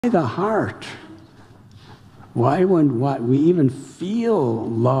the heart. Why, when we even feel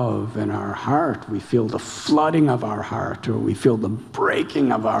love in our heart, we feel the flooding of our heart, or we feel the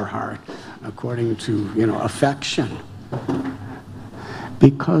breaking of our heart, according to, affection.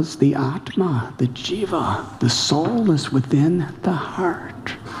 Because the Atma, the Jiva, the soul is within the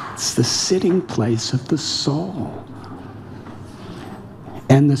heart. It's the sitting place of the soul.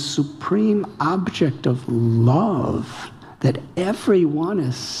 And the supreme object of love that everyone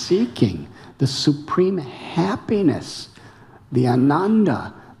is seeking, the supreme happiness, the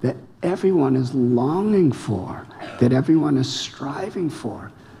ananda that everyone is longing for, that everyone is striving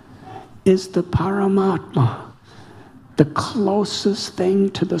for, is the Paramatma, the closest thing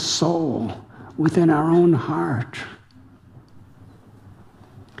to the soul within our own heart.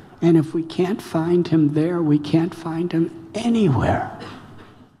 And if we can't find him there, we can't find him anywhere.